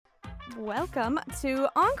Welcome to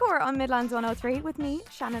Encore on Midlands 103 with me,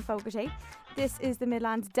 Shannon Fogarty. This is the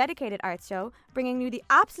Midlands dedicated arts show, bringing you the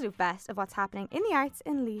absolute best of what's happening in the arts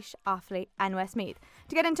in Laois, Offaly and Westmeath.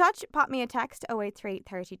 To get in touch, pop me a text 083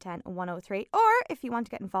 30 10 103, or if you want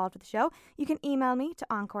to get involved with the show, you can email me to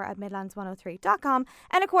encore@midlands103.com,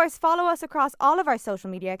 and of course follow us across all of our social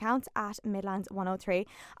media accounts at Midlands103.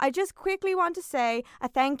 I just quickly want to say a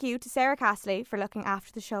thank you to Sarah Castley for looking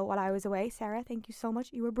after the show while I was away. Sarah, thank you so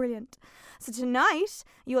much, you were brilliant. So tonight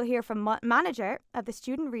you will hear from manager of the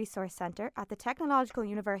Student Resource Centre at the Technological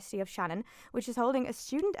University of Shannon, which is holding a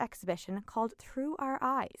student exhibition called Through Our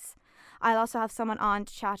Eyes. I'll also have someone on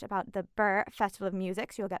to chat about the Birr Festival of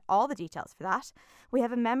Music, so you'll get all the details for that. We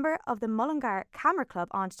have a member of the Mullingar Camera Club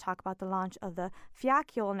on to talk about the launch of the Fleadh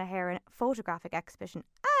Cheoil hÉireann photographic exhibition.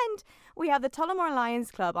 And we have the Tullamore Lions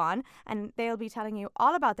Club on, and they'll be telling you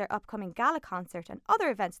all about their upcoming gala concert and other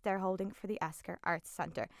events they're holding for the Esker Arts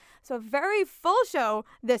Centre. So a very full show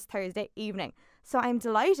this Thursday evening. So I'm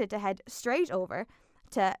delighted to head straight over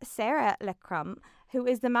to Sarah Lecrum, who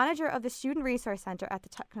is the manager of the Student Resource Centre at the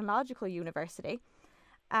Technological University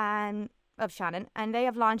of Shannon, and they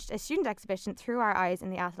have launched a student exhibition Through Our Eyes in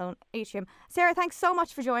the Athlone atrium. Sarah, thanks so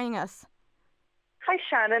much for joining us. Hi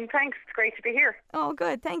Shannon, thanks. It's great to be here. Oh,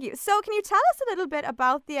 good, thank you. So can you tell us a little bit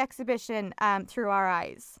about the exhibition Through Our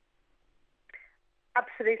Eyes?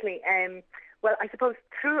 Absolutely. Well, I suppose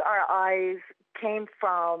Through Our Eyes came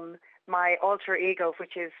from my alter ego,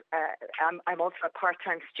 which is I'm also a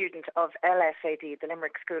part-time student of LSAD, the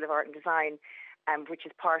Limerick School of Art and Design, which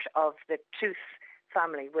is part of the TUS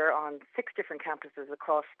family. We're on 6 different campuses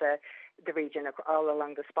across the region, all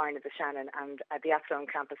along the spine of the Shannon, and the Athlone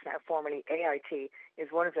campus, now formerly AIT,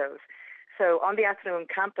 is one of those. So on the Athlone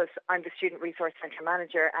campus, I'm the Student Resource Centre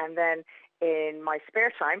manager, and then in my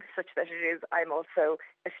spare time, such that it is, I'm also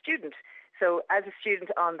a student. So as a student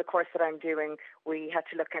on the course that I'm doing, we had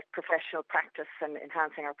to look at professional practice and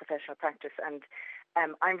enhancing our professional practice. And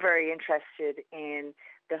I'm very interested in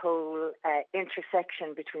the whole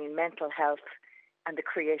intersection between mental health and the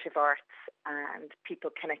creative arts and people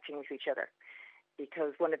connecting with each other.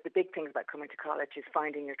 Because one of the big things about coming to college is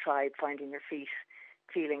finding your tribe, finding your feet,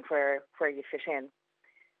 feeling where you fit in.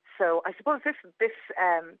 So I suppose this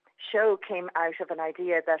show came out of an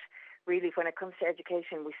idea that really, when it comes to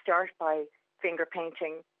education, we start by finger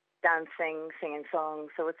painting, dancing, singing songs.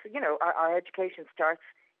 So it's, our education starts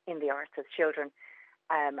in the arts as children.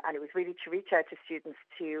 And it was really to reach out to students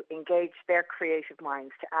to engage their creative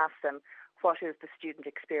minds, to ask them, what is the student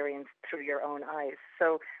experience through your own eyes?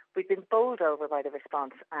 So we've been bowled over by the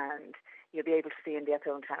response, and you'll be able to see in the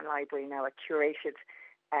Athlone Town Library now a curated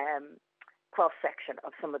cross-section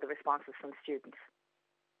of some of the responses from students.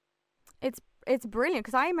 It's brilliant,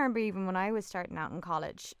 because I remember even when I was starting out in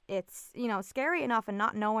college, it's, scary enough and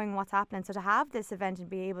not knowing what's happening. So to have this event and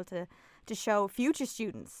be able to show future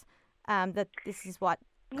students that this is what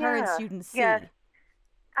current students see. Yeah,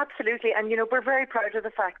 absolutely. And, we're very proud of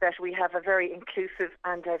the fact that we have a very inclusive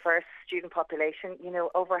and diverse student population.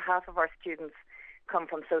 Over half of our students come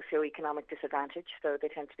from socio-economic disadvantage, so they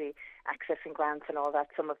tend to be accessing grants and all that.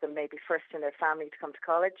 Some of them may be first in their family to come to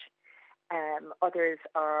college. Others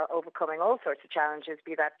are overcoming all sorts of challenges,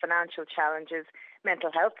 be that financial challenges, mental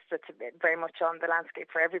health, that's very much on the landscape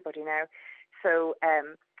for everybody now. So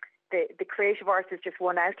the creative arts is just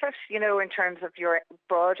one outlet, in terms of your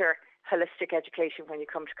broader holistic education when you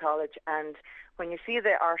come to college. And when you see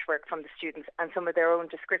the artwork from the students and some of their own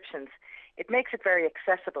descriptions, it makes it very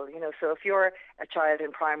accessible, So if you're a child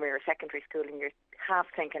in primary or secondary school and you're half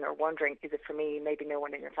thinking or wondering, is it for me? Maybe no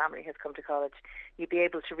one in your family has come to college. You'll be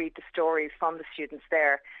able to read the stories from the students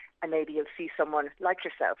there, and maybe you'll see someone like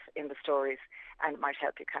yourself in the stories, and it might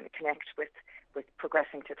help you kind of connect with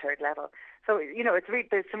progressing to third level. So,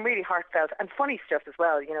 there's some really heartfelt and funny stuff as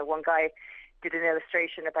well. One guy did an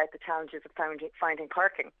illustration about the challenges of finding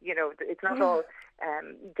parking. It's not all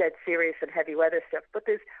dead serious and heavy weather stuff, but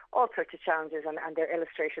there's all sorts of challenges, and they're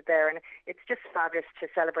illustrated there. And it's just fabulous to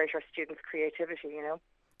celebrate our students' creativity, And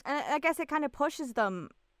I guess it kind of pushes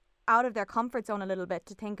them out of their comfort zone a little bit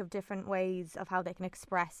to think of different ways of how they can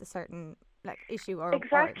express a certain issue or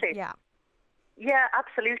exactly. Or, yeah. Yeah,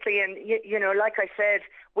 absolutely. And, like I said,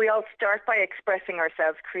 we all start by expressing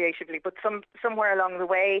ourselves creatively, but somewhere along the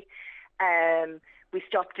way, we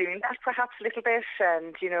stopped doing that perhaps a little bit,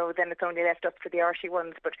 and then it's only left up for the arty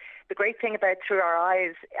ones. But the great thing about Through Our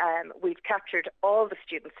Eyes, we've captured all the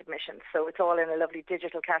student submissions, so it's all in a lovely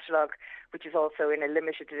digital catalogue, which is also in a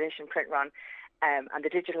limited edition print run, and the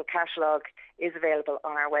digital catalogue is available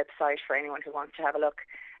on our website for anyone who wants to have a look,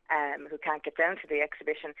 who can't get down to the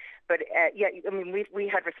exhibition. But we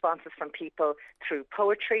had responses from people through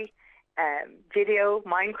poetry, video,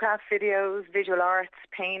 Minecraft videos, visual arts,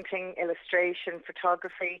 painting, illustration,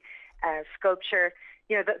 photography, sculpture,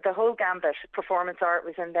 the whole gambit. Performance art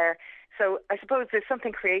was in there. So I suppose there's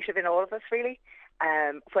something creative in all of us, really,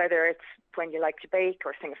 whether it's when you like to bake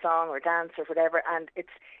or sing a song or dance or whatever. And it's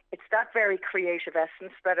that very creative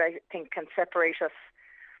essence that I think can separate us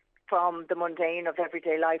from the mundane of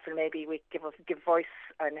everyday life, and maybe we give voice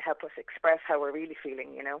and help us express how we're really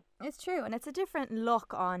feeling, It's true, and it's a different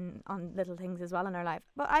look on little things as well in our life.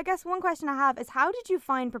 But I guess one question I have is, how did you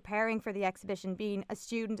find preparing for the exhibition, being a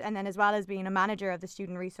student and then as well as being a manager of the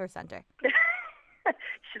Student Resource Centre? You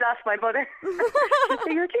should ask my mother. She'd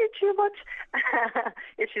say, you're doing too much,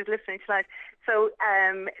 if she's listening tonight. So,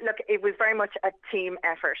 look, it was very much a team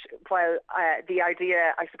effort. While the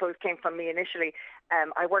idea, I suppose, came from me initially,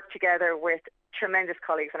 I worked together with tremendous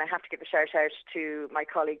colleagues, and I have to give a shout out to my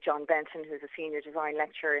colleague John Benton, who's a senior design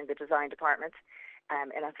lecturer in the design department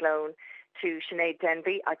in Athlone, to Sinead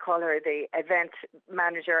Denby. I call her the event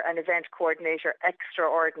manager and event coordinator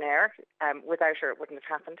extraordinaire. Without her, it wouldn't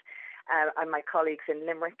have happened. And my colleagues in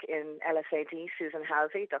Limerick in LSAD,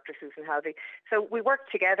 Dr. Susan Halvey. So we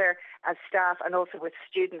worked together as staff and also with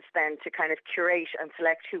students then to kind of curate and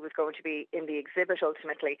select who was going to be in the exhibit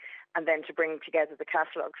ultimately, and then to bring together the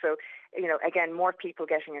catalogue. So, again, more people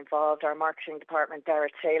getting involved. Our marketing department, Dara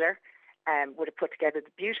Taylor, would have put together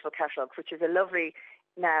the beautiful catalogue, which is a lovely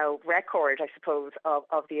now record, I suppose,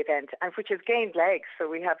 of the event, and which has gained legs. So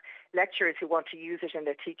we have lecturers who want to use it in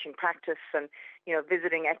their teaching practice, and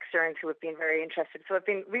visiting externs who have been very interested. So I've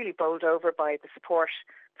been really bowled over by the support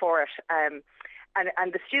for it, and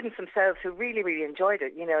the students themselves who really, really enjoyed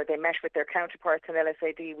it. They met with their counterparts in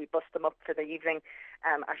LSAD. We bussed them up for the evening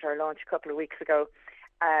at our launch a couple of weeks ago,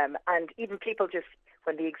 and even people just,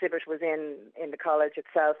 when the exhibit was in the college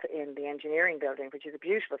itself, in the engineering building, which is a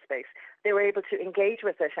beautiful space, they were able to engage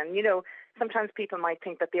with it. And, sometimes people might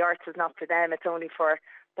think that the arts is not for them, it's only for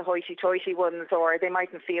the hoity-toity ones, or they might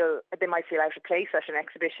feel out of place at an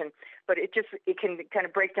exhibition. But it can kind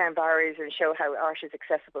of break down barriers and show how art is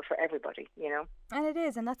accessible for everybody, And it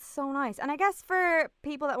is, and that's so nice. And I guess for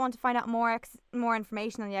people that want to find out more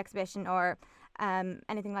information on the exhibition or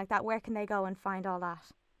anything like that, where can they go and find all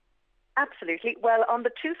that? Absolutely. Well, on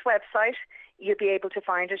the TUS website, you'll be able to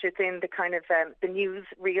find it. It's in the kind of the news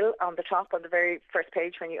reel on the top, on the very first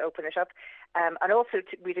page when you open it up. And also,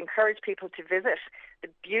 we'd encourage people to visit the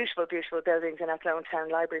beautiful, beautiful buildings in Athlone Town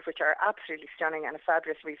Library, which are absolutely stunning and a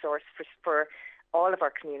fabulous resource for all of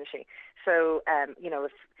our community. So,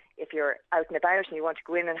 if you're out and about and you want to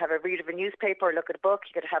go in and have a read of a newspaper or look at a book,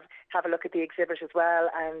 you could have a look at the exhibit as well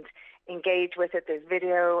and engage with it. There's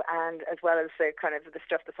video, and as well as the kind of the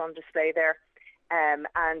stuff that's on display there. And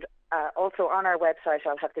also on our website,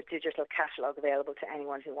 I'll have the digital catalogue available to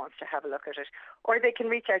anyone who wants to have a look at it. Or they can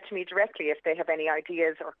reach out to me directly if they have any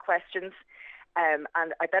ideas or questions. And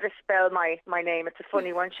I better spell my name. It's a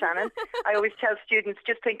funny one, Shannon. I always tell students,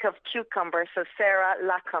 just think of cucumber, so Sarah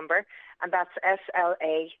Lacumber, and that's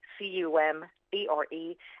SLACUMBRE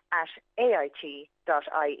 @AIT.IE.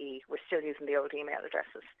 We're still using the old email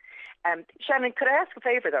addresses. Shannon, could I ask a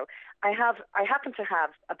favour though? I happen to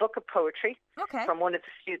have a book of poetry from one of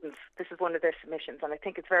the students. This is one of their submissions, and I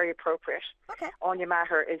think it's very appropriate. Anya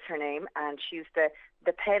Maher is her name, and she's the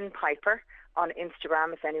Pen Piper on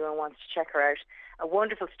Instagram if anyone wants to check her out. A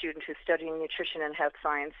wonderful student who's studying nutrition and health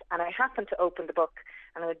science. And I happened to open the book,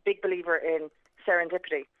 and I'm a big believer in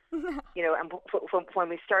serendipity. And when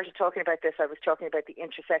we started talking about this, I was talking about the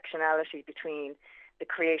intersectionality between the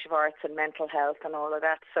creative arts and mental health and all of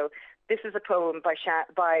that. So this is a poem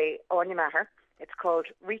by Anya Maher. It's called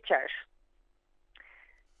Reach Out.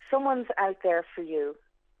 Someone's out there for you.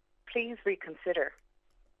 Please reconsider.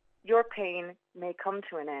 Your pain may come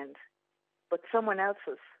to an end, but someone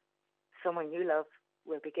else's, someone you love,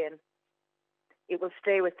 will begin. It will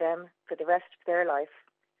stay with them for the rest of their life,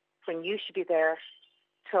 when you should be there,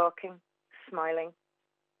 talking, smiling,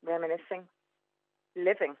 reminiscing,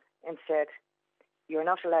 living instead. You're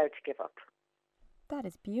not allowed to give up. That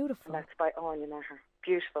is beautiful. And that's by Anya Maher.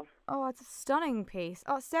 Beautiful. Oh, it's a stunning piece.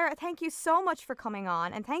 Oh, Sarah, thank you so much for coming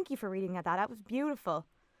on, and thank you for reading that. That was beautiful.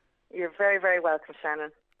 You're very, very welcome,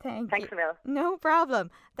 Shannon. Thanks a mil. No problem.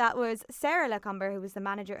 That was Sarah Lacumber, who was the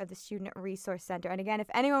manager of the Student Resource Centre. And again, if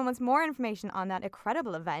anyone wants more information on that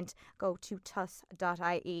incredible event, go to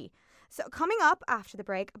tus.ie. So coming up after the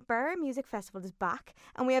break, Birr Music Festival is back,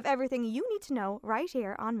 and we have everything you need to know right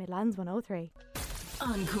here on Midlands 103.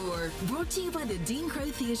 Encore, brought to you by the Dean Crow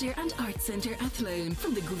Theatre and Arts Centre Athlone.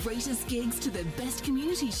 From the greatest gigs to the best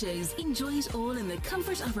community shows, enjoy it all in the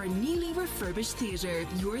comfort of our newly refurbished theatre.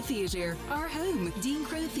 Your theatre, our home,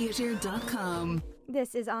 deancrowtheatre.com.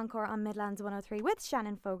 This is Encore on Midlands 103 with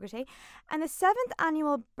Shannon Fogarty, and the 7th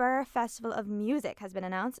annual Birr Festival of Music has been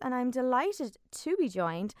announced, and I'm delighted to be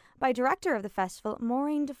joined by Director of the festival,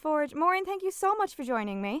 Maureen DeForge. Maureen, thank you so much for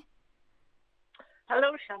joining me.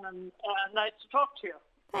 Hello, Shannon. Nice to talk to you.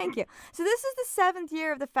 Thank you. So this is the 7th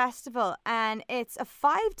year of the festival, and it's a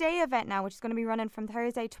 5-day event now, which is going to be running from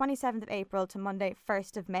Thursday 27th of April to Monday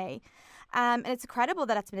 1st of May. And it's incredible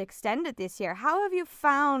that it's been extended this year. How have you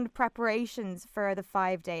found preparations for the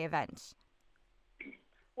 5-day event?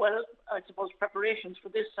 Well, I suppose preparations for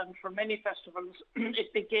this and for many festivals,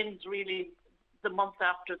 it begins really the month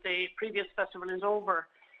after the previous festival is over,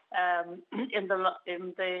 in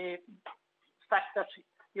the fact that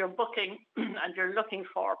you're booking and you're looking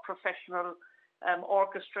for professional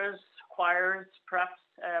orchestras, choirs, perhaps,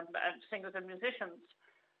 and singers and musicians,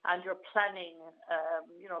 and you're planning,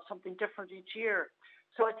 something different each year.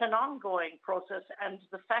 So it's an ongoing process, and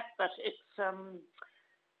the fact that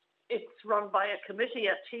it's run by a committee,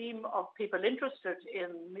 a team of people interested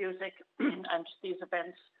in music and these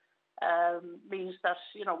events, means that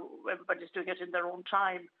everybody's doing it in their own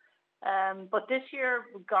time. But this year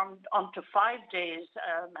we've gone on to 5 days,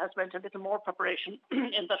 has meant a little more preparation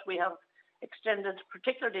in that we have extended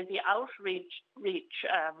particularly the outreach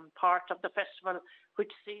part of the festival,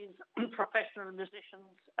 which sees professional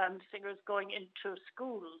musicians and singers going into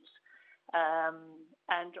schools,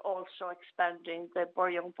 and also expanding the Birr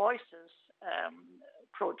Young Voices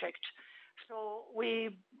project. So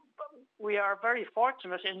we are very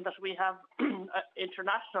fortunate in that we have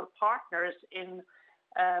international partners in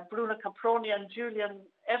Bruna Caproni and Julian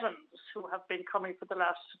Evans, who have been coming for the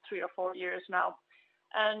last 3 or 4 years now.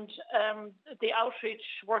 And the outreach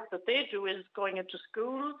work that they do is going into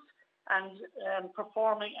schools and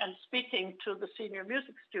performing and speaking to the senior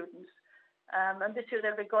music students. And this year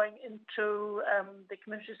they'll be going into the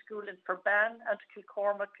community school in Ferban and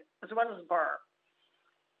Kilcormac, as well as Birr.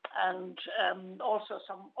 And also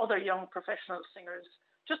some other young professional singers,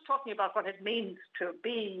 just talking about what it means to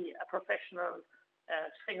be a professional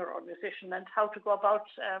singer or musician and how to go about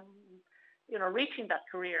reaching that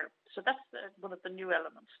career. So that's one of the new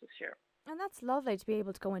elements this year. And that's lovely to be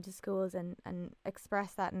able to go into schools and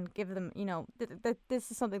express that and give them, that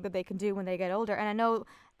this is something that they can do when they get older. And I know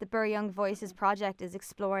the Birr Young Voices project is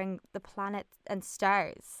exploring the planet and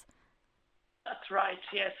stars. That's right,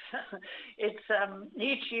 yes. It's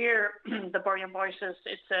each year, the Birr Young Voices,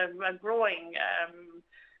 it's a growing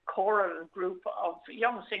choral group of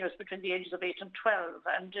young singers between the ages of 8 and 12.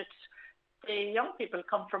 And the young people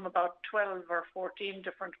come from about 12 or 14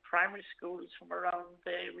 different primary schools from around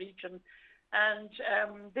the region. And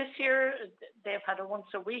this year they've had a once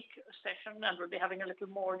a week session, and we'll be having a little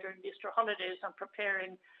more during the Easter holidays and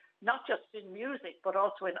preparing not just in music but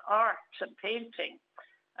also in art and painting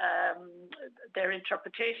their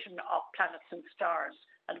interpretation of planets and stars.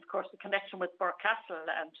 And of course the connection with Birr Castle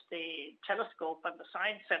and the telescope and the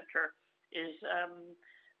Science Centre is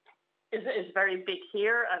very big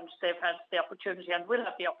here, and they've had the opportunity and will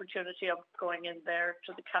have the opportunity of going in there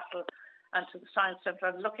to the castle and to the Science Centre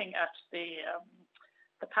and looking at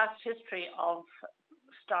the past history of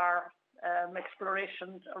star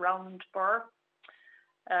exploration around Birr,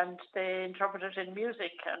 and they interpret it in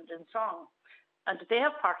music and in song. And they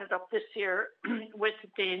have partnered up this year with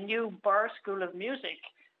the new Birr School of Music,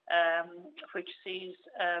 which sees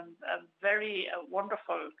a very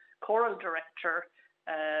wonderful choral director,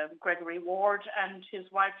 Gregory Ward, and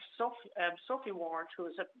his wife Sophie Ward, who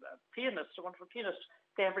is a pianist, a wonderful pianist.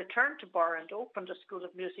 They have returned to Birr and opened a school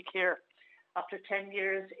of music here after 10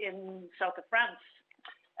 years in south of France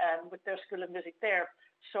with their school of music there.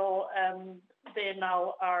 So they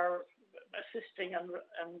now are assisting and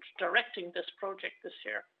directing this project this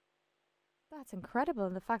year. That's incredible,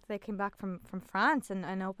 and the fact that they came back from France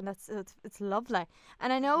and opened, it's lovely.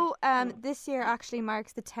 And I know this year actually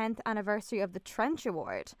marks the 10th anniversary of the Trench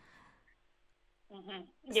Award. Mm-hmm.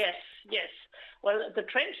 Yes. Well, the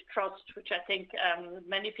Trench Trust, which I think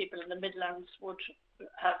many people in the Midlands would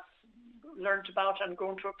have learned about and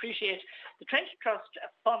grown to appreciate, the Trench Trust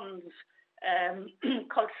funds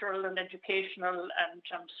cultural and educational and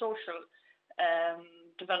social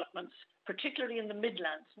developments, particularly in the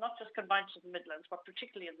Midlands, not just confined to the Midlands, but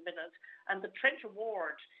particularly in the Midlands. And the Trench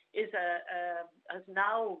Award has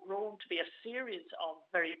now grown to be a series of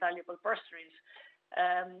very valuable bursaries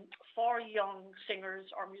for young singers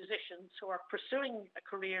or musicians who are pursuing a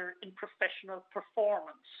career in professional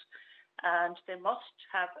performance. And they must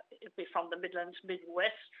be from the Midlands,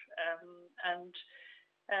 Midwest, and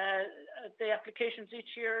the applications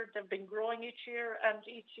each year, they've been growing each year, and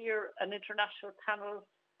each year an international panel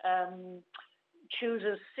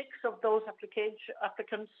chooses 6 of those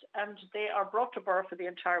applicants, and they are brought to Birr for the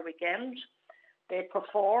entire weekend. They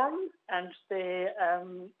perform and they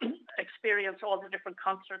experience all the different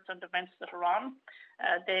concerts and events that are on.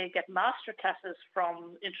 They get master classes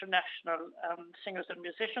from international singers and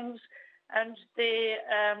musicians, and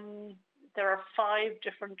there are 5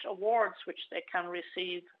 different awards which they can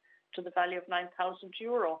receive to the value of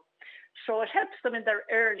 €9,000. So it helps them in their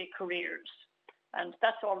early careers. And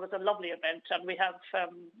that's always a lovely event. And we have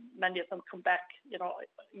many of them come back,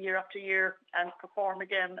 year after year and perform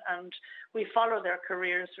again. And we follow their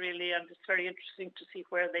careers really, and it's very interesting to see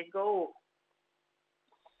where they go.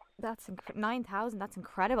 That's 9,000. That's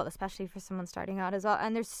incredible, especially for someone starting out as well.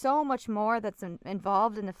 And there's so much more that's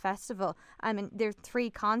involved in the festival. I mean, there are 3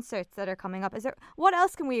 concerts that are coming up. What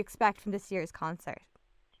else can we expect from this year's concert?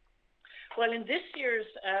 Well, in this year's,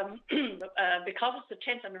 because it's the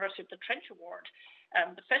 10th anniversary of the Trench Award,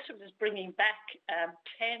 the festival is bringing back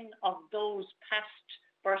 10 of those past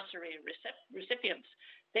bursary recipients.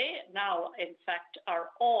 They now, in fact,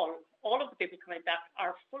 are all of the people coming back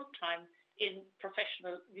are full-time in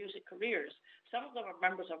professional music careers. Some of them are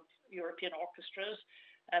members of European orchestras.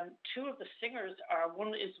 2 of the singers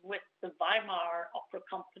one is with the Weimar Opera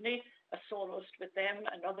Company, a soloist with them.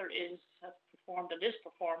 Another has performed and is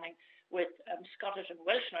performing with Scottish and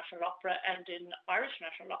Welsh National Opera and in Irish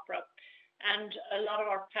National Opera. And a lot of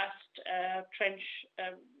our past Trench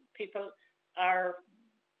people are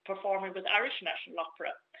performing with Irish National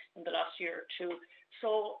Opera in the last year or 2.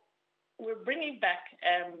 So we're bringing back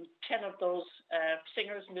 10 of those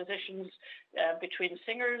singers, musicians, between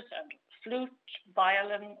singers and flute,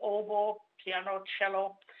 violin, oboe, piano,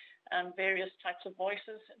 cello, and various types of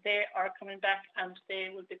voices. They are coming back, and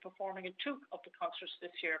they will be performing in 2 of the concerts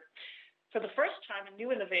this year. For the first time, a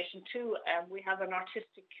new innovation too, we have an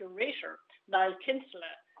artistic curator, Niall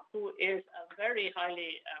Kinsella, who is a very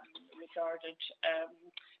highly regarded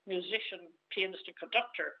musician, pianist and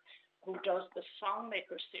conductor, who does the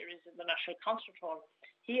Songmaker series in the National Concert Hall.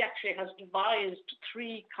 He actually has devised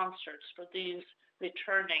 3 concerts for these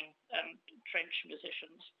returning Trench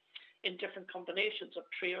musicians in different combinations of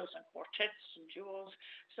trios and quartets and duos.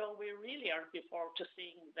 So we really are looking forward to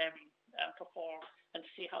seeing them perform and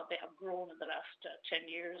see how they have grown in the last 10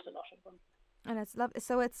 years, a lot of them. And it's lovely.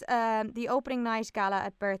 So it's the opening night gala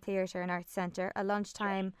at Birr Theatre and Arts Centre, a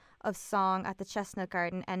lunchtime of song at the Chestnut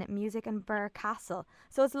Garden, and music in Birr Castle.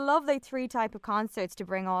 So it's lovely 3 type of concerts to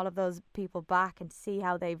bring all of those people back and see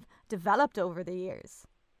how they've developed over the years.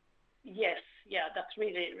 Yes, yeah, that's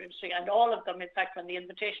really interesting. And all of them, in fact, when the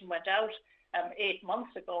invitation went out 8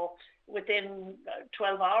 months ago, within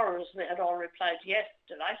 12 hours, they had all replied, yes,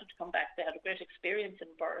 delighted to come back. They had a great experience in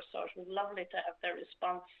Birr, so it was lovely to have their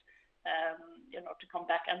response, to come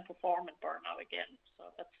back and perform in Birr now again. So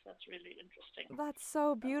that's really interesting. That's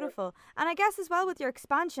so beautiful. And I guess as well with your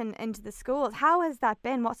expansion into the schools, how has that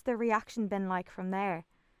been? What's the reaction been like from there?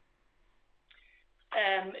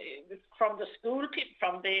 From the school people,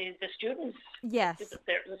 from the students. Yes.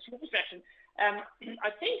 The students' reaction.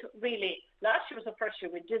 I think really last year was the first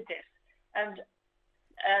year we did this, and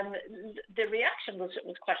the reaction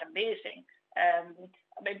was quite amazing.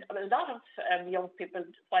 I mean, a lot of young people,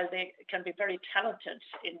 while they can be very talented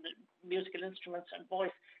in musical instruments and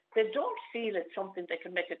voice, they don't feel it's something they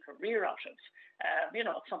can make a career out of.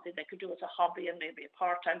 It's something they could do as a hobby and maybe a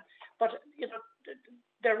part-time. But,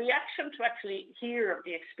 the reaction to actually hear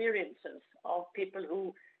the experiences of people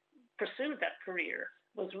who pursued that career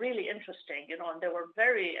was really interesting, and they were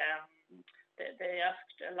very, they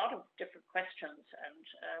asked a lot of different questions and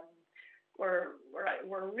were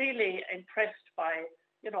really impressed by,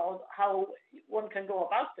 how one can go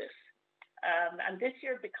about this. And this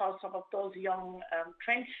year, because some of those young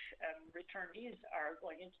Trench returnees are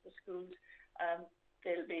going into the schools,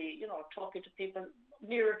 they'll be, talking to people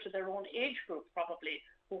nearer to their own age group, probably,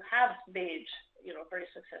 who have made, very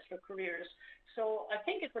successful careers. So I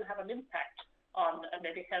think it will have an impact on and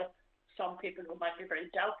maybe help some people who might be very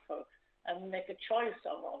doubtful and make a choice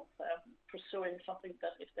of pursuing something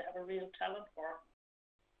that if they have a real talent for.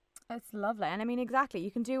 It's lovely. And I mean, exactly.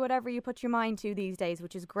 You can do whatever you put your mind to these days,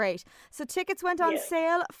 which is great. So tickets went on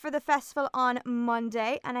sale for the festival on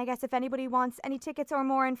Monday. And I guess if anybody wants any tickets or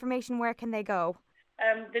more information, where can they go?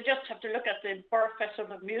 They just have to look at the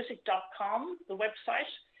birrfestivalmusic.com, the website,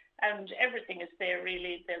 and everything is there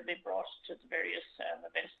really. They'll be brought to the various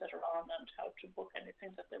events that are on and how to book anything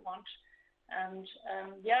that they want. And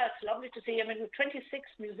it's lovely to see. I mean, with 26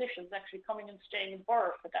 musicians actually coming and staying in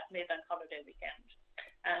Birr for that May Bank holiday weekend.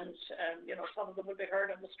 And, some of them will be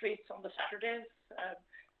heard on the streets on the Saturdays.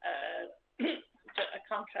 A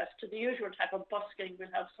contrast to the usual type of busking,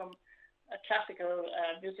 we'll have some classical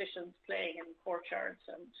musicians playing in courtyards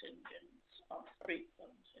and on streets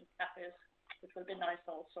and in cafes, which will be nice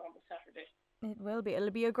also on the Saturday. It will be.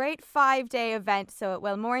 It'll be a great 5-day event, so it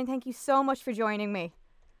will. Maureen, thank you so much for joining me.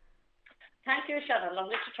 Thank you, Shannon.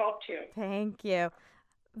 Lovely to talk to you. Thank you.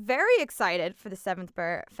 Very excited for the 7th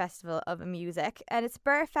Birr Festival of Music, and it's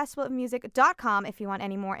birrfestivalofmusic.com if you want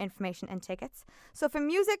any more information and tickets. So from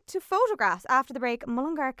music to photographs, after the break,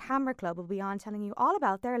 Mullingar Camera Club will be on telling you all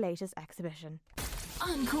about their latest exhibition.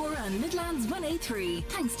 Encore on Midlands 103,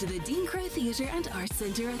 thanks to the Dean Crowe Theatre and Arts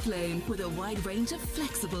Centre Athlone, with a wide range of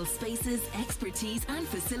flexible spaces, expertise and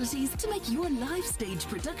facilities to make your live stage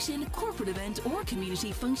production, corporate event or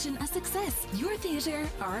community function a success. Your theatre,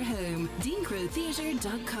 our home.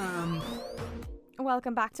 DeanCroweTheatre.com.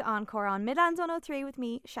 Welcome back to Encore on Midlands 103 with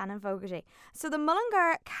me, Shannon Fogarty. So the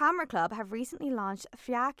Mullingar Camera Club have recently launched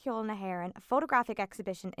Fleadh Cheoil na hÉireann, a photographic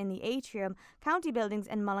exhibition in the atrium county buildings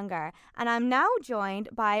in Mullingar. And I'm now joined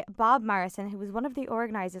by Bob Morrison, who is one of the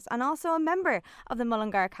organisers and also a member of the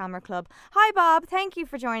Mullingar Camera Club. Hi Bob, thank you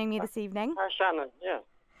for joining me this evening. Hi Shannon, yeah.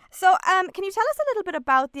 So can you tell us a little bit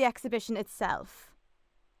about the exhibition itself?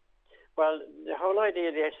 Well, the whole idea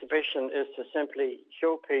of the exhibition is to simply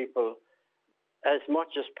show people as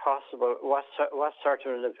much as possible what sort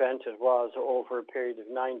of an event it was over a period of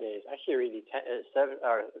 9 days. Actually, really 7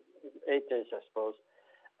 or 8 days, I suppose,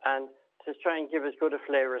 and to try and give as good a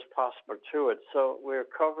flavour as possible to it. So we're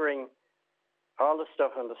covering all the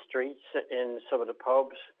stuff on the streets in some of the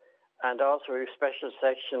pubs, and also we have special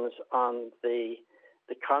sections on the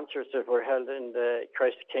concerts that were held in the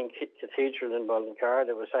Christ the King Cathedral in Mullingar.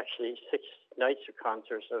 There was actually 6 nights of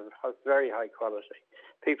concerts of very high quality.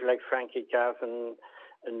 People like Frankie Gavin,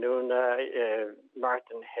 Nuna,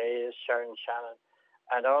 Martin Hayes, Shannon,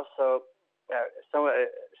 and also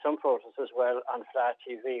some photos as well on Fleadh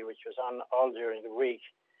TV, which was on all during the week.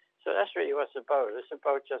 So that's really what it's about. It's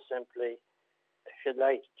about just simply, if you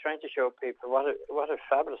like, trying to show people what a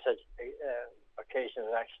fabulous occasion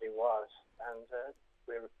it actually was. And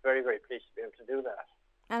we were very, very pleased to be able to do that.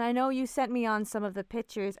 And I know you sent me on some of the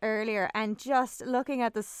pictures earlier, and just looking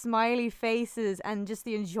at the smiley faces and just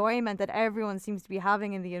the enjoyment that everyone seems to be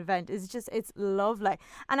having in the event it's lovely.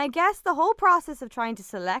 And I guess the whole process of trying to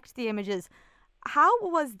select the images, how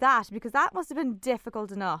was that? Because that must have been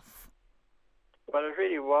difficult enough. Well, it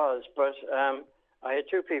really was, but I had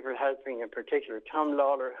 2 people helping in particular. Tom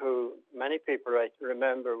Lawler, who many people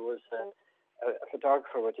remember was a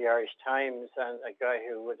photographer with the Irish Times, and a guy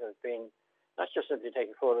who would have been not just simply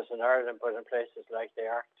taking photos in Ireland, but in places like the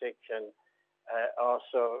Arctic, and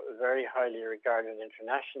also very highly regarded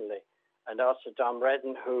internationally. And also Dom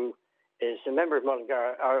Redden, who is a member of Mount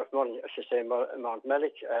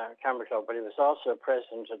Mellick Camera Club, but he was also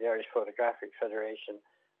president of the Irish Photographic Federation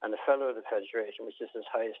and a fellow of the Federation, which is his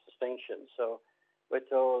highest distinction. So with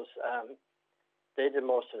those, they did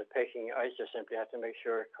most of the picking. I just simply had to make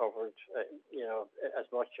sure it covered, as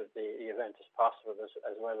much of the event as possible,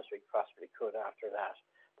 as well as we possibly could after that.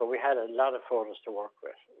 But we had a lot of photos to work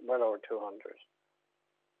with, well over 200.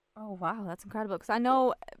 Oh, wow, that's incredible. Because I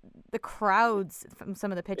know the crowds from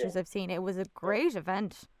some of the pictures I've seen, it was a great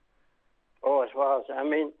event. Oh, it was. I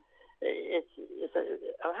mean,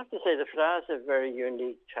 I have to say the Fleadh is a very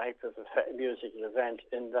unique type of musical event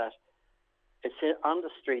in that it's on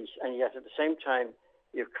the streets, and yet at the same time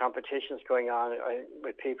you have competitions going on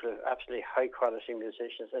with people, absolutely high quality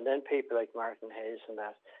musicians, and then people like Martin Hayes and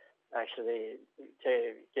that actually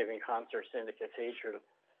giving concerts in the cathedral,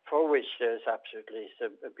 for which there's absolutely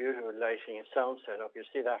a beautiful lighting and sound setup. You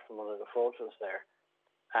see that from one of the photos there.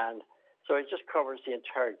 And so it just covers the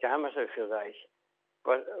entire gamut, if you like.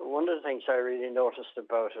 But one of the things I really noticed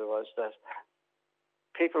about it was that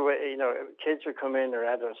people, kids would come in, or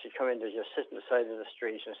adults would come in, to just sit on the side of the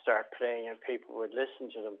street and start playing, and people would listen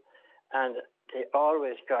to them. And they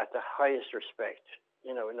always got the highest respect,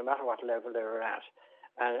 no matter what level they were at.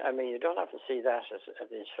 And I mean, you don't have to see that at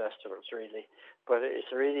these festivals, really. But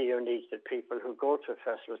it's really unique that people who go to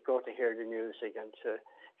festivals go to hear the music and to,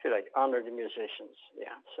 if you like, honour the musicians.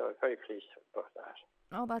 Yeah, so I'm very pleased about that.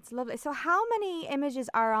 Oh, that's lovely. So how many images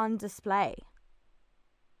are on display?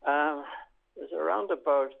 There's around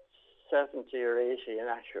about 70 or 80 in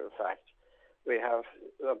actual fact. We have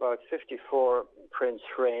about 54 prints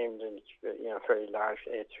framed in, very large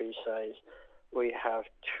A3 size. We have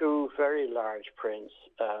 2 very large prints,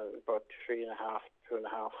 about 3.5,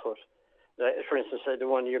 2.5 foot. For instance, the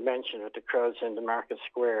one you mentioned with the crowds in the Market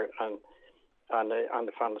Square on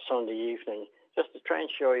the Sunday evening, just to try and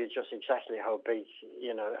show you just exactly how big,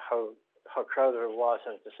 how crowded it was,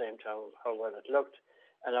 and at the same time how well it looked,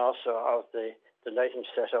 and also of the lighting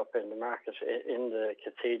set up in the market in the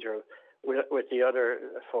cathedral with the other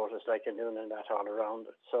photos like a noon and that all around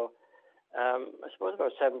it. So I suppose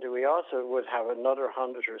about 70. We also would have another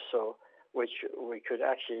 100 or so, which we could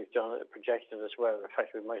actually have done projected as well. In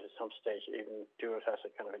fact, we might at some stage even do it as a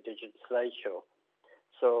kind of a digital slideshow.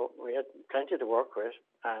 So we had plenty to work with,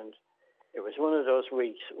 and it was one of those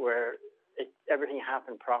weeks where everything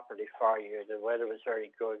happened properly for you. The weather was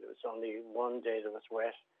very good. It was only one day that was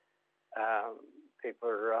wet. People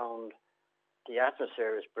were around. The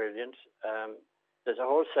atmosphere was brilliant. There's a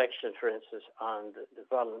whole section, for instance, on the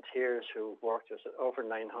volunteers who worked. There's over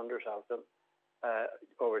 900 of them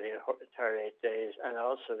over the entire 8 days, and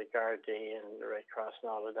also the Gardaí and the Red Cross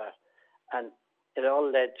and all of that. And it all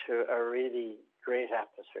led to a really great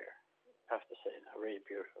atmosphere, I have to say, really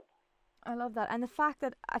beautiful. I love that. And the fact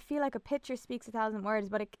that I feel like a picture speaks 1,000 words,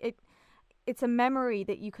 but it's a memory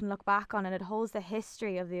that you can look back on, and it holds the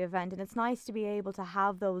history of the event, and it's nice to be able to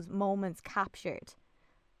have those moments captured.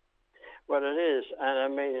 Well, it is, and I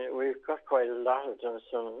mean, we've got quite a lot of them,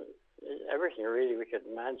 so everything really we could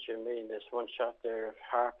imagine. I mean, there's one shot there of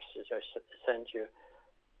harps, as I sent you.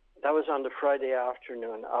 That was on the Friday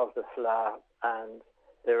afternoon of the Fleadh, and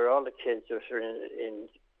there were all the kids that were in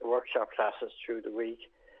workshop classes through the week.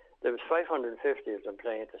 There was 550 of them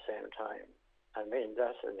playing at the same time. I mean,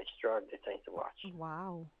 that's an extraordinary thing to watch.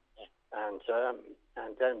 Wow. And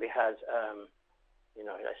then we had, I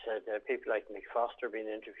said people like Mick Foster being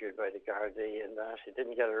interviewed by the Gardaí and that. He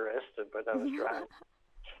didn't get arrested, but that was grand.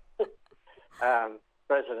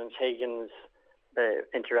 President Higgins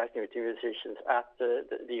interacting with the musicians at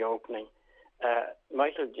the opening.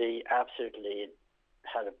 Michael D absolutely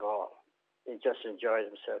had a ball. He just enjoyed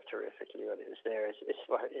himself terrifically when he was there.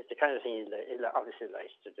 It's the kind of thing he obviously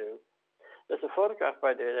likes to do. There's a photograph,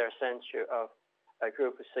 by the way, there I sent you of a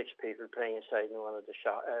group of 6 people playing inside in one of the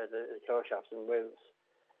clothes shops in Wales.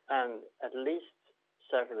 And at least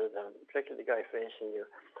several of them, particularly the guy facing you,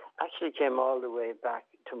 actually came all the way back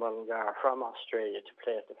to Mullingar from Australia to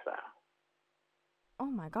play at the Fleadh.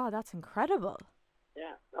 Oh my God, that's incredible.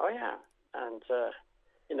 Yeah. Oh yeah. And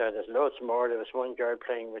there's loads more. There was one girl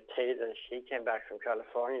playing with Taylor. She came back from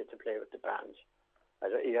California to play with the band. I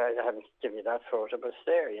haven't given you that photo, but it's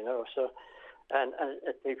there, So, and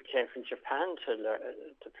people came from Japan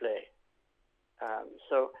to play.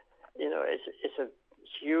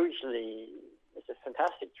 It's a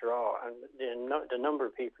fantastic draw, and the number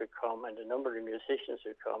of people who come and the number of musicians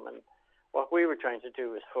who come. And what we were trying to do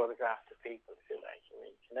was photograph the people, if you like. I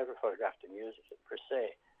mean, you can never photograph the music per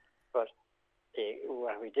se, but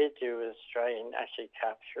what we did do is try and actually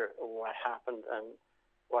capture what happened and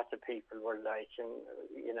what the people were like, and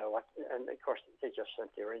and of course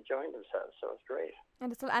they were enjoying themselves, so it's great.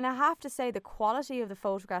 And I have to say, the quality of the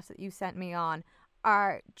photographs that you sent me on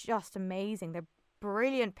are just amazing. They're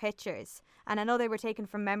brilliant pictures, and I know they were taken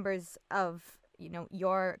from members of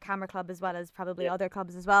your camera club as well as probably other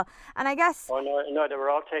clubs as well. And I guess no, they were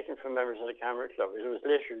all taken from members of the camera club. It was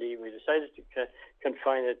literally, we decided to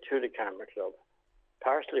confine it to the camera club,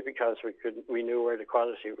 partially because we knew where the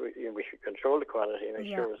quality, we could control the quality and make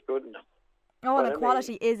sure it was good enough. Oh, and the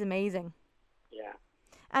quality is amazing. Yeah.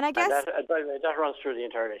 And I guess that runs through the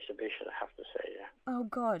entire exhibition, I have to say. Yeah. Oh,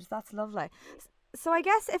 good. That's lovely. So I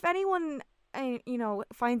guess if anyone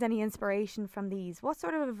finds any inspiration from these, what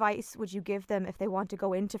sort of advice would you give them if they want to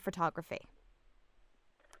go into photography?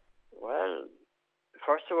 Well,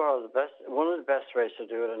 first of all, one of the best ways to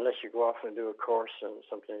do it, unless you go off and do a course and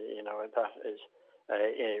something, that is,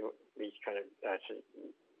 we kind of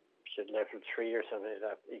should level 3 or something like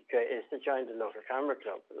that, is to join the local camera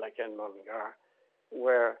club, like in Mullingar,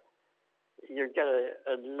 where you get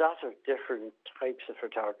a lot of different types of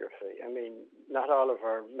photography. I mean, not all of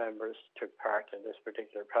our members took part in this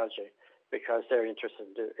particular project because they're interested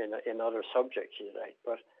in other subjects, you like.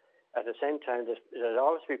 But at the same time, there'll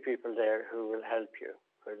always be people there who will help you,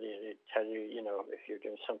 who will tell you, if you're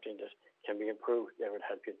doing something that can be improved, they will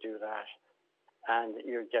help you do that. And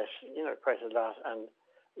you get, quite a lot. And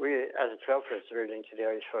we, as a club, we're linked to the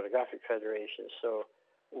Irish Photographic Federation, so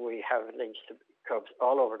we have links to clubs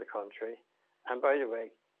all over the country. And by the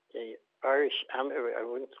way, the Irish, I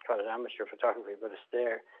wouldn't call it amateur photography, but it's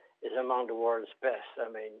there, is among the world's best.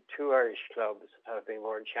 I mean, 2 Irish clubs have been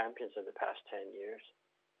world champions in the past 10 years.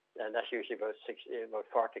 And that's usually about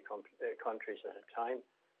 40 countries at a time.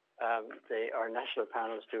 Our national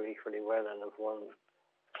panels do equally well and have won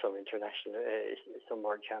some international, some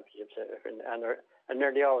world championships, and are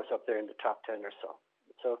nearly always up there in the top 10 or so.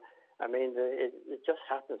 So, I mean, it just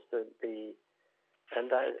happens to be. And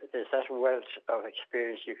there's that wealth of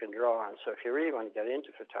experience you can draw on. So if you really want to get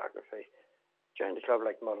into photography, join a club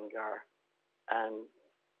like Mullingar, and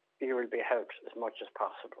you will be helped as much as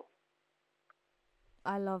possible.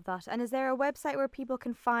 I love that. And is there a website where people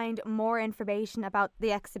can find more information about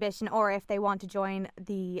the exhibition, or if they want to join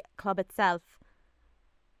the club itself?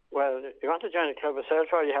 Well, if you want to join the club itself,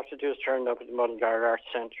 all you have to do is turn up at the Mullingar Arts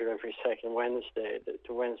Centre every second Wednesday.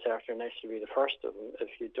 The Wednesday after next will be the first of them.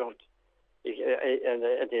 If you don't, and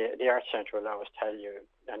the Arts Centre will always tell you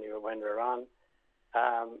anyway when we're on.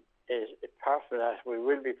 Apart from that, we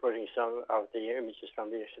will be putting some of the images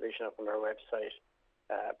from the exhibition up on our website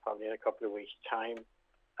probably in a couple of weeks' time.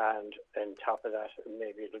 And on top of that,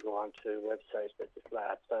 maybe it'll go on to websites like the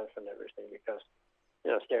Fleadh itself and everything, because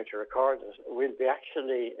it's there to record it. We'll be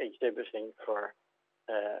actually exhibiting for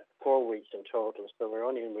 4 weeks in total, so we're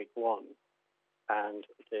only in week 1. And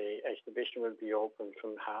the exhibition will be open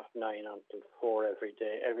from 9:30 until 4 every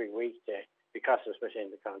day, every weekday, because it's within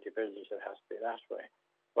the county buildings. It has to be that way.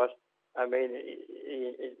 But I mean,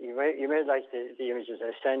 you may like the images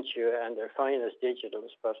I sent you, and they're fine as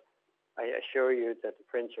digitals, but I assure you that the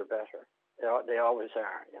prints are better. They always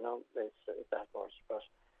are, it's that much.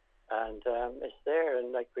 And it's there,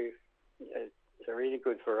 and it's a really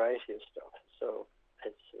good variety of stuff. So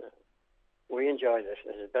we enjoyed it.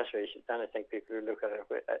 It's the best way, and I think people who look at it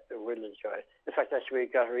will enjoy it. In fact, actually, we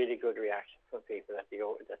got a really good reaction from people at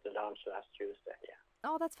the launch last Tuesday. Yeah.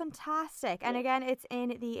 Oh, that's fantastic. And again, it's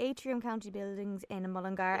in the Atrium County Buildings in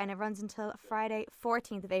Mullingar, and it runs until Friday,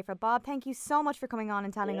 14th of April. Bob, thank you so much for coming on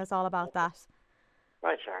and telling us all about that.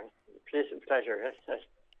 Right, Sharon. Pleasure. Yes.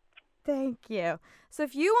 Thank you. So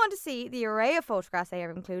if you want to see the array of photographs they have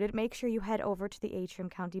included, make sure you head over to the Atrium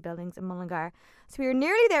County Buildings in Mullingar. So we are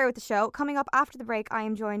nearly there with the show. Coming up after the break, I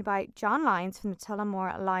am joined by John Lyons from the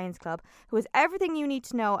Tullamore Lions Club, who has everything you need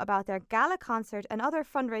to know about their gala concert and other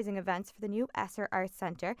fundraising events for the new Esker Arts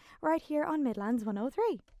Centre right here on Midlands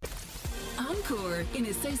 103. Encore, in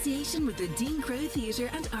association with the Dean Crowe Theatre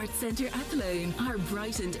and Arts Centre Athlone, our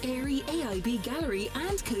bright and airy AIB gallery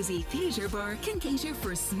and cosy theatre bar can cater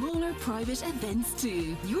for smaller private events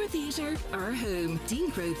too. Your theatre, our home.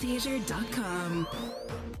 DeanCroweTheatre.com.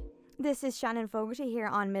 This is Shannon Fogarty here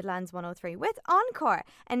on Midlands 103 with Encore.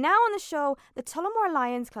 And now on the show, the Tullamore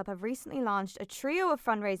Lions Club have recently launched a trio of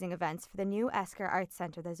fundraising events for the new Esker Arts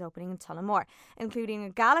Centre that's opening in Tullamore, including a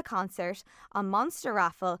gala concert, a monster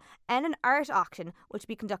raffle and an art auction which will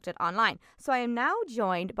be conducted online. So I am now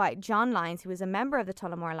joined by John Lyons, who is a member of the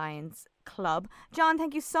Tullamore Lions Club. John,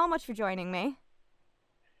 thank you so much for joining me.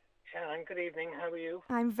 Shannon, good evening. How are you?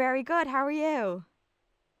 I'm very good. How are you?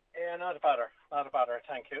 Yeah, not a bother,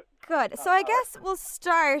 thank you. Good. So I guess we'll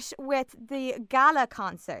start with the gala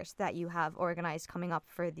concert that you have organised coming up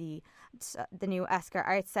for the new Esker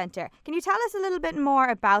Arts Centre. Can you tell us a little bit more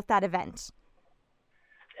about that event?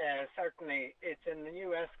 Certainly. It's in the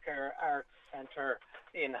new Esker Arts Centre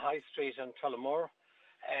in High Street in Tullamore.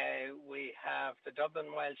 We have the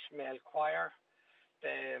Dublin Welsh Male Choir,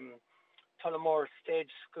 the Tullamore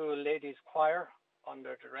Stage School Ladies Choir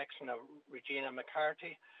under direction of Regina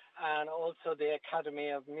McCarthy, and also the Academy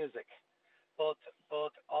of Music. Both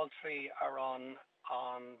all three are on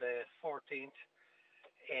the 14th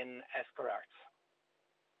in Esker Arts.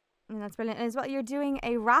 And that's brilliant. And as well, you're doing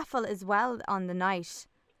a raffle as well on the night.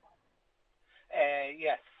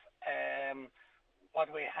 Yes. What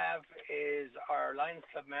we have is our Lions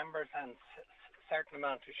Club members and certain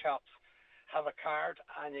amount of shops have a card,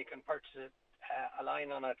 and you can purchase a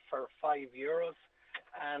line on it for €5.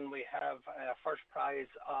 And we have a first prize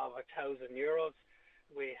of €1,000.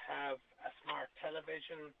 We have a smart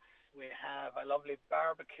television. We have a lovely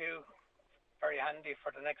barbecue, very handy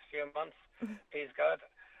for the next few months. Please God.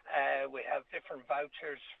 We have different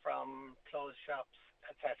vouchers from clothes shops,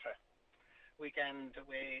 etc. Weekend,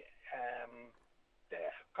 a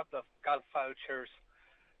couple of golf vouchers,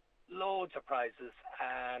 loads of prizes,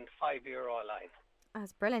 and €5 a line.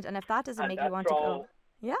 That's brilliant. And if that doesn't make you want to go,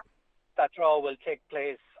 yeah. That draw will take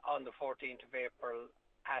place on the 14th of April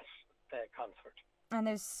at the concert. And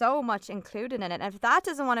there's so much included in it. And if that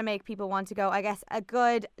doesn't want to make people want to go, I guess a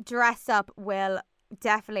good dress up will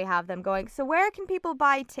definitely have them going. So where can people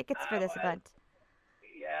buy tickets for this event?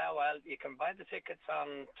 Yeah, well, you can buy the tickets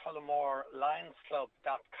on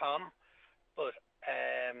TullamoreLionsClub.com, but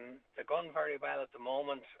they're going very well at the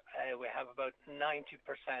moment. We have about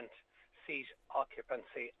 90% seat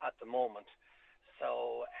occupancy at the moment.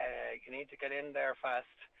 So you need to get in there fast.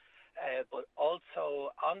 But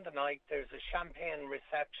also on the night, there's a champagne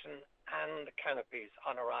reception and canopies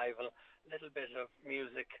on arrival, a little bit of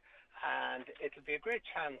music, and it'll be a great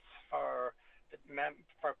chance for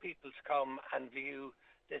people to come and view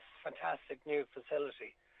this fantastic new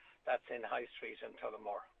facility that's in High Street in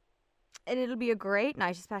Tullamore. And it'll be a great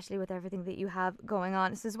night, especially with everything that you have going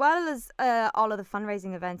on. So as well as all of the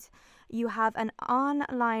fundraising events, you have an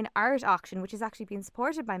online art auction, which is actually being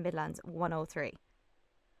supported by Midlands 103.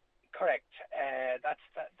 Correct.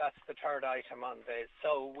 That's the third item on this.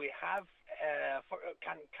 So we have.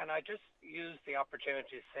 Can I just use the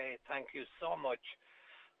opportunity to say thank you so much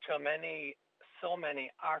to so many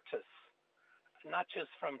artists, not just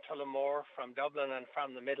from Tullamore, from Dublin, and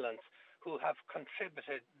from the Midlands, who have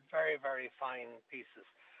contributed very, very fine pieces.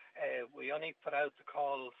 We only put out the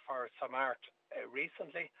call for some art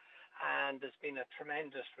recently, and there's been a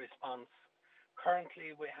tremendous response.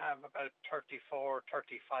 Currently, we have about 34,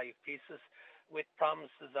 35 pieces, with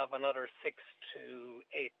promises of another 6 to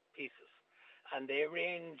 8 pieces. And they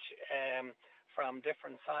range from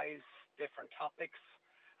different size, different topics,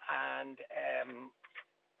 and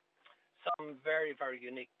some very, very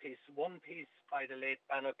unique pieces. One piece by the late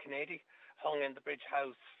Banno Kennedy hung in the Bridge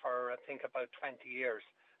House for, I think, about 20 years,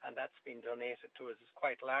 and that's been donated to us. It's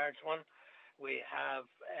quite a large one. We have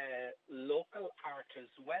local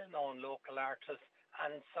artists, well-known local artists,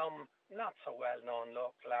 and some not so well-known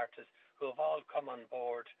local artists who have all come on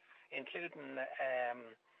board, including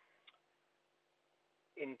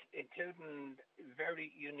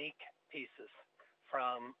very unique pieces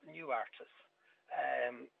from new artists.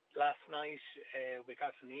 Last night we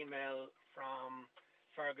got an email from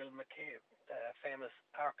Fergal McCabe, the famous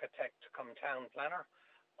architect come town planner,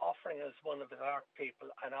 offering us one of his art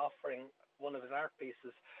people and offering one of his art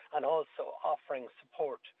pieces, and also offering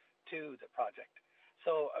support to the project.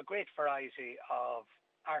 So a great variety of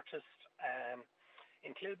artists,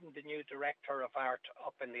 including the new director of art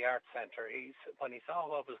up in the Arts Centre. When he saw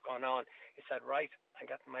what was going on, he said, right, I'm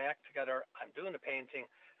getting my act together, I'm doing a painting,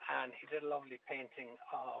 and he did a lovely painting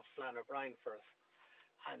of Flann O'Brien for us.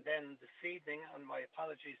 And then this evening, and my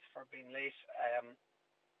apologies for being late,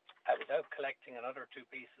 I was out collecting another 2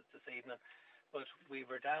 pieces this evening, but we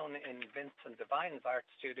were down in Vincent Devine's art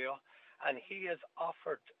studio, and he's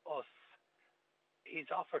offered to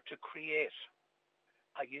create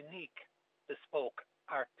a unique, bespoke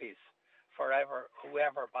art piece for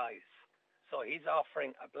whoever buys. So he's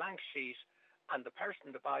offering a blank sheet, and the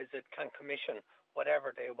person that buys it can commission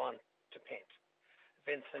whatever they want to paint.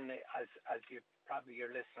 Vincent, as probably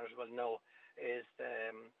your listeners will know, is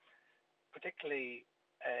particularly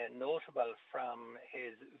notable from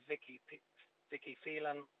his Vicky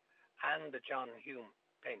Phelan and the John Hume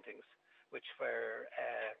paintings, which were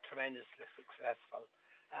tremendously successful.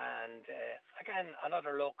 And again,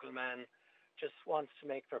 another local man just wants to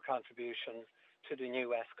make their contribution to the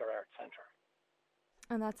new Esker Arts Centre.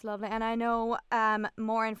 And that's lovely. And I know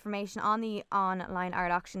more information on the online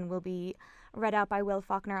art auction will be read out by Will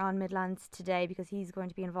Faulkner on Midlands today, because he's going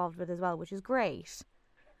to be involved with it as well, which is great.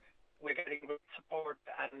 We're getting good support,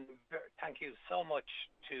 and thank you so much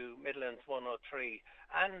to Midlands 103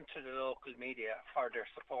 and to the local media for their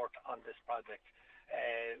support on this project.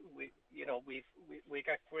 We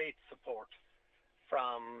get great support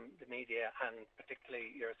from the media and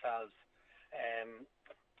particularly yourselves. And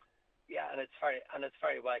it's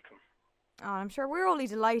very welcome. Oh, I'm sure we're only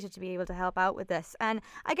delighted to be able to help out with this. And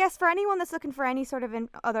I guess for anyone that's looking for any sort of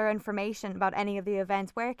other information about any of the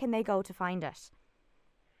events, where can they go to find it?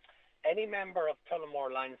 Any member of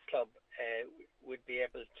Tullamore Lions Club would be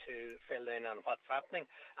able to fill in on what's happening.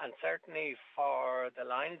 And certainly for the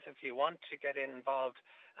Lions, if you want to get involved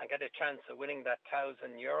and get a chance of winning that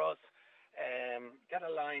 €1,000, get a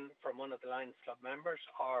line from one of the Lions Club members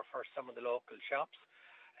or for some of the local shops.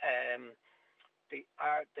 The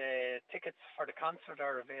tickets for the concert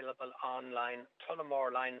are available online,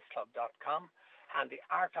 tullamorelionsclub.com, and the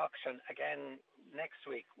art auction again next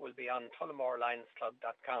week will be on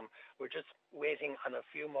tullamorelionsclub.com. We're just waiting on a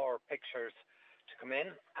few more pictures to come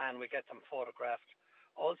in and we get them photographed.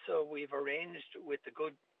 Also, we've arranged with the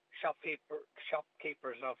good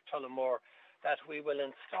shopkeepers of Tullamore that we will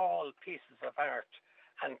install pieces of art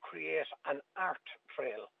and create an art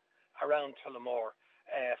trail around Tullamore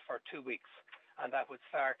for 2 weeks. And that would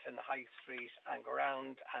start in the High Street and go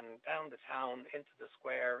around and down the town, into the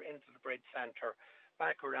square, into the Bridge Centre,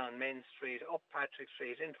 back around Main Street, up Patrick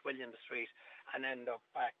Street, into William Street, and end up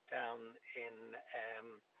back down in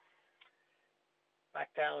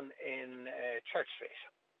Church Street.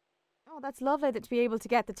 Oh, that's lovely to be able to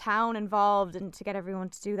get the town involved and to get everyone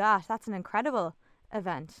to do that. That's an incredible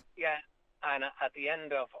event. Yeah, and at the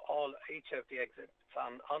end of each of the exhibits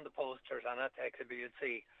on the posters and at the exhibit, you'll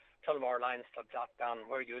see tullamorelionsclub.com,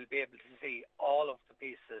 where you'll be able to see all of the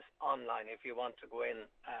pieces online if you want to go in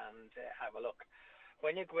and have a look.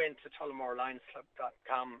 when you go into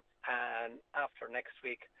TullamoreLionsClub.com and after next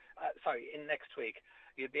week, in next week,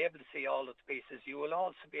 you'll be able to see all of the pieces. You will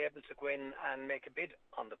also be able to go in and make a bid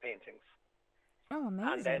on the paintings. Oh,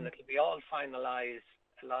 amazing. And then it'll be all finalised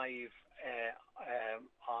live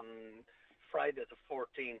on Friday the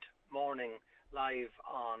 14th morning, live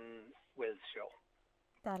on Will's show.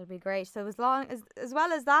 That'll be great. So as well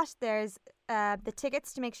as that, there's the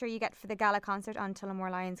tickets to make sure you get for the gala concert on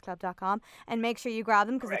TullamoreLionsClub.com, and make sure you grab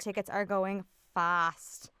them because the tickets are going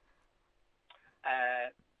fast.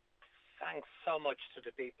 Thanks so much to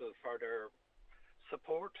the people for their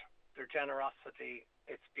support, their generosity.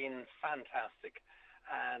 It's been fantastic,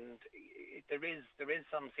 and there is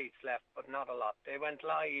some seats left, but not a lot. They went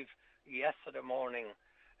live yesterday morning,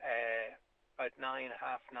 about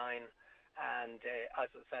 9:30, and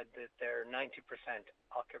as I said, they're 90%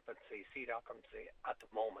 seat occupancy at the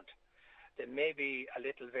moment. There may be a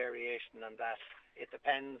little variation on that. It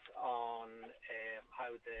depends on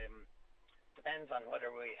depends on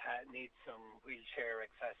whether we need some wheelchair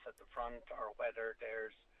access at the front, or whether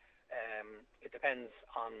there's it depends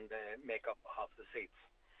on the makeup of the seats.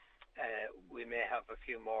 We may have a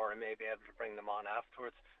few more and may be able to bring them on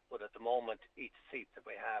afterwards, but at the moment each seat that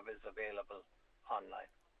we have is available online.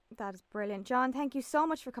 That is brilliant. John, thank you so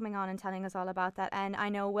much for coming on and telling us all about that. And I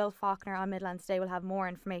know Will Faulkner on Midlands Today will have more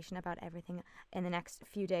information about everything in the next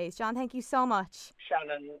few days. John, thank you so much.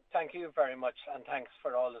 Shannon, thank you very much, and thanks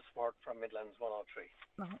for all the support from Midlands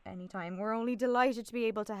 103. Oh, anytime. We're only delighted to be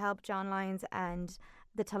able to help John Lyons and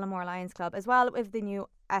the Tullamore Lions Club, as well with the new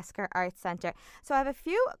Esker Arts Centre. So I have a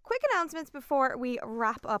few quick announcements before we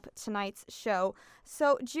wrap up tonight's show.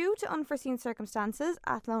 So due to unforeseen circumstances,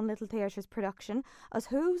 Athlone Little Theatre's production of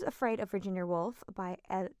Who's Afraid of Virginia Woolf by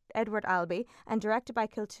Edward Albee and directed by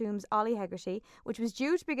Kiltoom's Ollie Hegarty, which was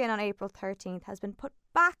due to begin on April 13th, has been put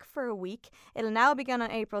back for a week. It'll now begin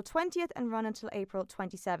on April 20th and run until April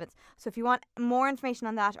 27th. So if you want more information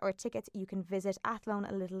on that or tickets, you can visit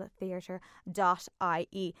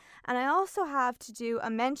athlonelittletheatre.ie. And I also have to do a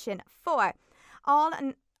mention for All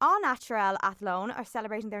Natural Athlone are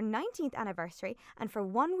celebrating their 19th anniversary, and for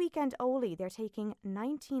one weekend only they're taking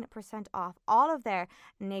 19% off all of their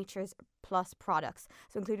Nature's Plus products,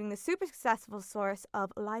 so including the super successful source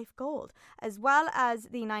of Life Gold, as well as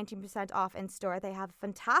the 19% off in store. They have a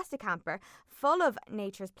fantastic hamper full of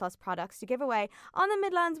Nature's Plus products to give away on the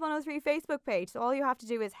Midlands 103 Facebook page. So all you have to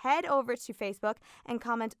do is head over to Facebook and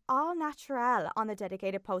comment All Natural on the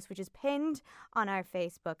dedicated post, which is pinned on our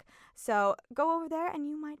Facebook. So go over there and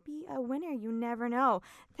you might be a winner. You never know.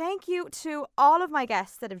 Thank you to all of my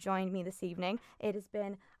guests that have joined me this evening. It has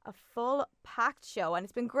been a full packed show, and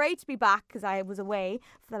it's been great to be back because I was away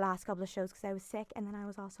for the last couple of shows because I was sick, and then I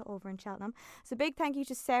was also over in Cheltenham. So big thank you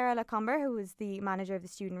to Sarah Lacomber, who is the manager of the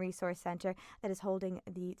Student Resource Centre that is holding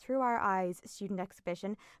the Through Our Eyes student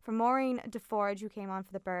exhibition, for Maureen DeForge, who came on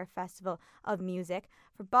for the Birr Festival of Music,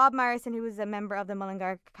 for Bob Morrison, who is a member of the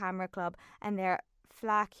Mullingar Camera Club and their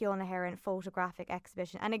Fleadh Cheoil and hÉireann photographic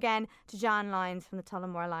exhibition, and again to John Lyons from the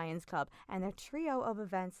Tullamore Lions Club and their trio of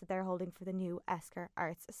events that they're holding for the new Esker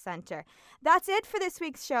Arts Centre. That's it for this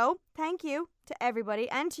week's show. Thank you to everybody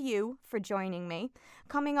and to you for joining me.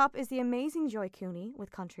 Coming up is the amazing Joy Cooney with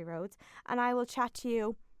Country Roads, and I will chat to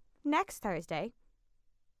you next Thursday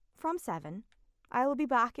from 7. I will be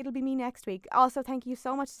back. It'll be me next week. Also, thank you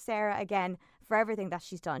so much to Sarah again for everything that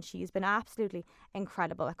she's done. She's been absolutely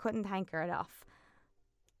incredible. I couldn't thank her enough.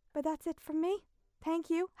 But that's it from me. Thank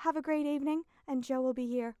you. Have a great evening. And Joe will be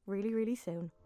here really, really soon.